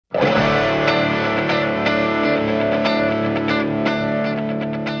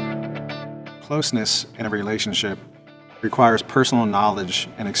Closeness in a relationship requires personal knowledge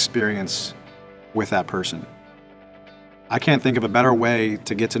and experience with that person. I can't think of a better way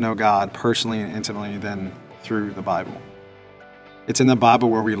to get to know God personally and intimately than through the Bible. It's in the Bible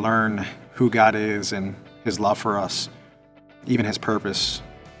where we learn who God is and His love for us, even His purpose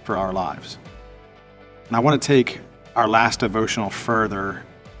for our lives. And I want to take our last devotional further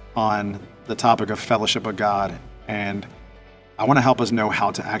on the topic of fellowship with God, and I want to help us know how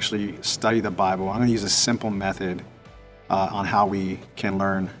to actually study the Bible. I'm going to use a simple method on how we can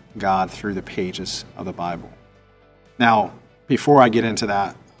learn God through the pages of the Bible. Now, before I get into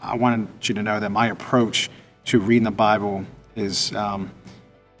that, I wanted you to know that my approach to reading the Bible is I'm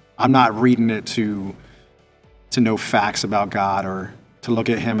not reading it to know facts about God or to look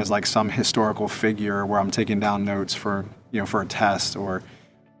at Him as like some historical figure where I'm taking down notes for a test or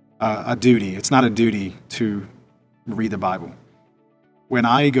a duty. It's not a duty to read the Bible. When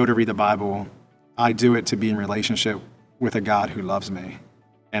I go to read the Bible, I do it to be in relationship with a God who loves me,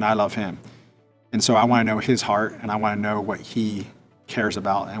 and I love Him. And so I want to know His heart, and I want to know what He cares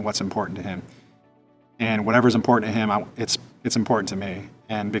about and what's important to Him. And whatever's important to Him, it's important to me.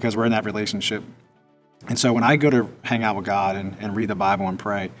 And because we're in that relationship. And so when I go to hang out with God and read the Bible and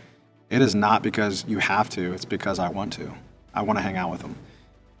pray, it is not because you have to, it's because I want to. I want to hang out with Him.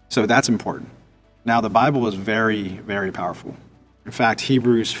 So that's important. Now, the Bible is very, very powerful. In fact,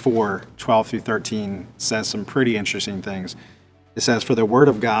 Hebrews 4:12-13 says some pretty interesting things. It says, "For the word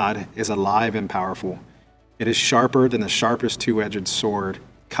of God is alive and powerful. It is sharper than the sharpest two-edged sword,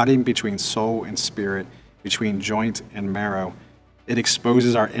 cutting between soul and spirit, between joint and marrow. It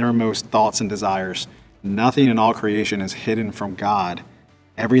exposes our innermost thoughts and desires. Nothing in all creation is hidden from God.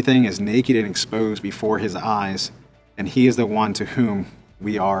 Everything is naked and exposed before His eyes, and He is the one to whom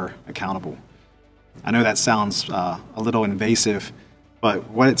we are accountable." I know that sounds a little invasive, but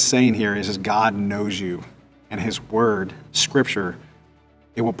what it's saying here is God knows you, and His word, Scripture,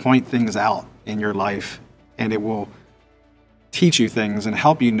 it will point things out in your life, and it will teach you things and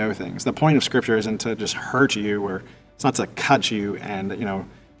help you know things. The point of Scripture isn't to just hurt you, or it's not to cut you and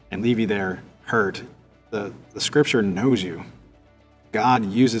leave you there hurt. The Scripture knows you. God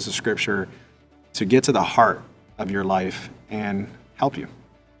uses the Scripture to get to the heart of your life and help you.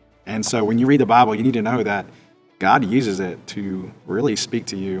 And so when you read the Bible, you need to know that God uses it to really speak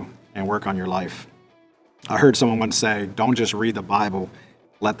to you and work on your life. I heard someone once say, don't just read the Bible,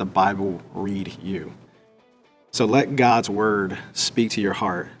 let the Bible read you. So let God's word speak to your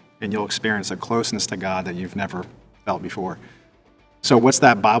heart, and you'll experience a closeness to God that you've never felt before. So what's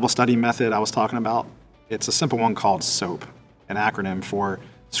that Bible study method I was talking about? It's a simple one called S.O.A.P, an acronym for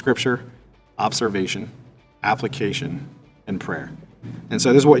Scripture, Observation, Application, and Prayer. And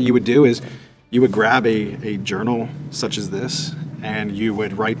so this is what you would do is you would grab a journal such as this, and you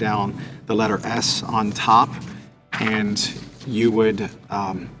would write down the letter S on top, and you would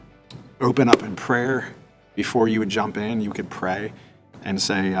open up in prayer. Before you would jump in, you could pray and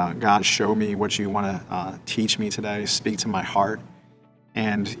say, God, show me what you want to teach me today, speak to my heart.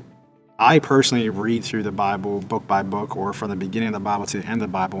 And I personally read through the Bible book by book, or from the beginning of the Bible to the end of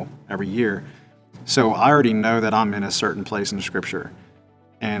the Bible every year. So I already know that I'm in a certain place in Scripture.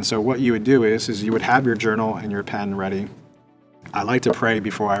 And so what you would do is you would have your journal and your pen ready. I like to pray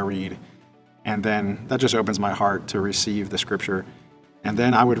before I read, and then that just opens my heart to receive the Scripture. And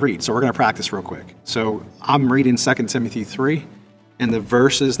then I would read. So we're going to practice real quick. So I'm reading 2 Timothy 3, and the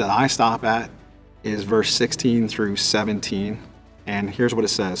verses that I stop at is verse 16 through 17. And here's what it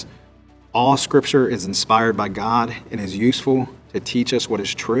says. All Scripture is inspired by God and is useful to teach us what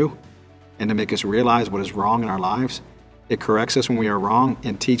is true and to make us realize what is wrong in our lives. It corrects us when we are wrong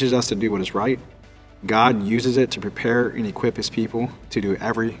and teaches us to do what is right. God uses it to prepare and equip His people to do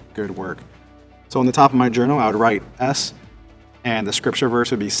every good work. So on the top of my journal, I would write S, and the scripture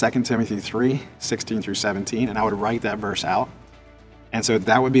verse would be 2 Timothy 3, 16 through 17, and I would write that verse out. And so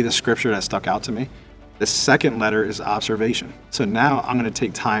that would be the scripture that stuck out to me. The second letter is observation. So now I'm going to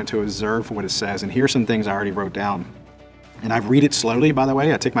take time to observe what it says, and here's some things I already wrote down. And I read it slowly, by the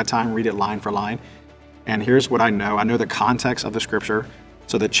way. I take my time, read it line for line. And here's what I know. I know the context of the scripture.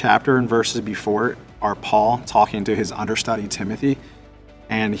 So the chapter and verses before it are Paul talking to his understudy Timothy,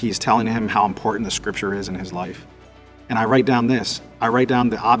 and he's telling him how important the scripture is in his life. And I write down this. I write down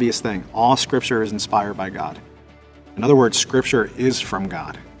the obvious thing. All scripture is inspired by God. In other words, scripture is from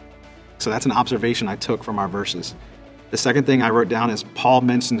God. So that's an observation I took from our verses. The second thing I wrote down is Paul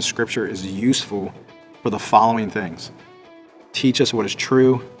mentions scripture is useful for the following things. Teach us what is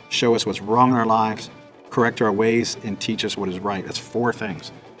true, show us what's wrong in our lives, correct our ways, and teach us what is right. That's 4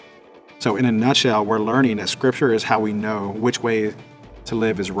 things. So in a nutshell, we're learning that scripture is how we know which way to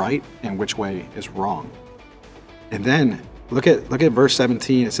live is right and which way is wrong. And then look at verse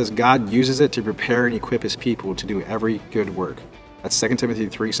 17. It says God uses it to prepare and equip his people to do every good work. That's 2 Timothy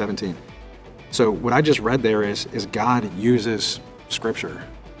 3:17. So what I just read there is God uses Scripture,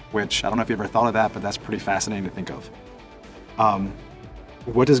 which I don't know if you ever thought of that, but that's pretty fascinating to think of.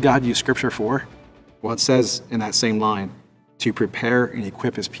 What does God use Scripture for? Well, it says in that same line, to prepare and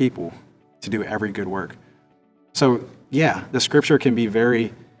equip his people to do every good work. So yeah, the Scripture can be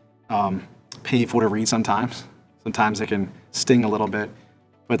very painful to read sometimes. Sometimes it can sting a little bit,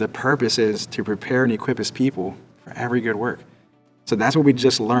 but the purpose is to prepare and equip his people for every good work. So that's what we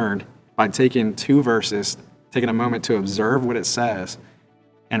just learned by taking 2 verses, taking a moment to observe what it says,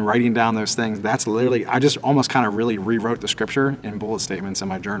 and writing down those things. That's literally, I just almost kind of really rewrote the Scripture in bullet statements in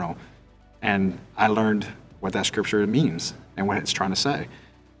my journal. And I learned what that Scripture means and what it's trying to say.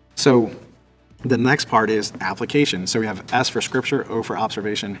 So the next part is application. So we have S for Scripture, O for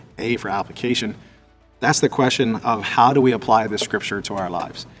observation, A for application. That's the question of how do we apply this Scripture to our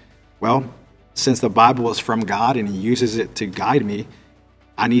lives? Well, since the Bible is from God and he uses it to guide me,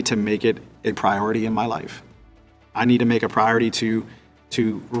 I need to make it a priority in my life. I need to make a priority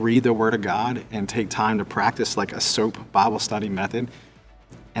to read the Word of God and take time to practice like a S.O.A.P Bible study method.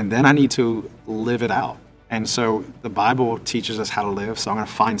 And then I need to live it out. And so the Bible teaches us how to live. So I'm going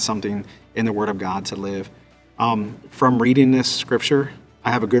to find something in the Word of God to live. From reading this Scripture,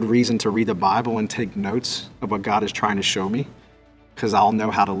 I have a good reason to read the Bible and take notes of what God is trying to show me, because I'll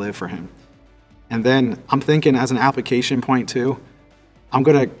know how to live for him. And then I'm thinking as an application point too, I'm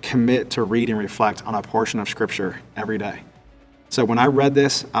going to commit to read and reflect on a portion of Scripture every day. So when I read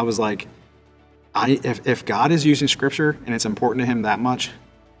this, I was like, if God is using Scripture and it's important to him that much,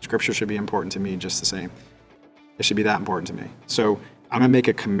 Scripture should be important to me just the same. It should be that important to me. So I'm going to make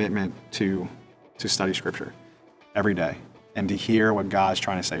a commitment to study Scripture every day and to hear what God's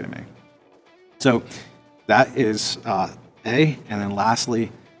trying to say to me. So that is A. And then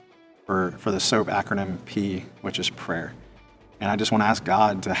lastly, for the S.O.A.P acronym, P, which is prayer. And I just want to ask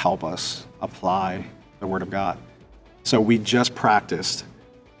God to help us apply the Word of God. So we just practiced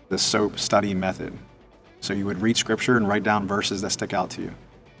the S.O.A.P study method. So you would read Scripture and write down verses that stick out to you.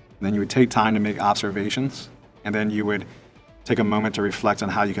 And then you would take time to make observations, and then you would take a moment to reflect on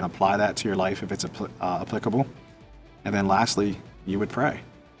how you can apply that to your life if it's applicable. And then lastly, you would pray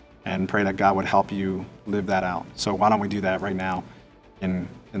and pray that God would help you live that out. So why don't we do that right now in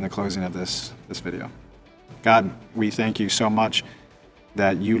the closing of this video. God, we thank you so much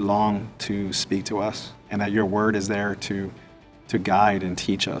that you long to speak to us and that your word is there to guide and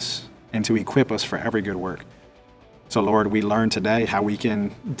teach us and to equip us for every good work. So Lord, we learned today how we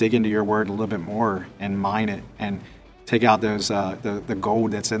can dig into your word a little bit more and mine it and take out those the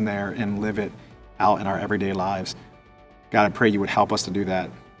gold that's in there and live it out in our everyday lives. God, I pray you would help us to do that.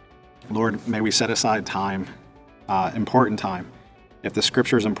 Lord, may we set aside time, important time. If the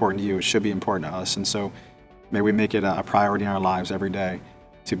Scripture is important to you, it should be important to us. And so may we make it a priority in our lives every day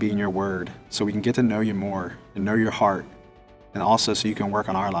to be in your word so we can get to know you more and know your heart, and also so you can work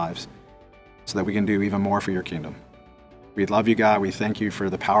on our lives so that we can do even more for your kingdom. We love you, God. We thank you for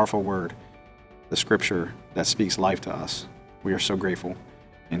the powerful word, the Scripture that speaks life to us. We are so grateful.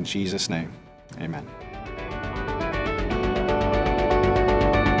 In Jesus' name, amen.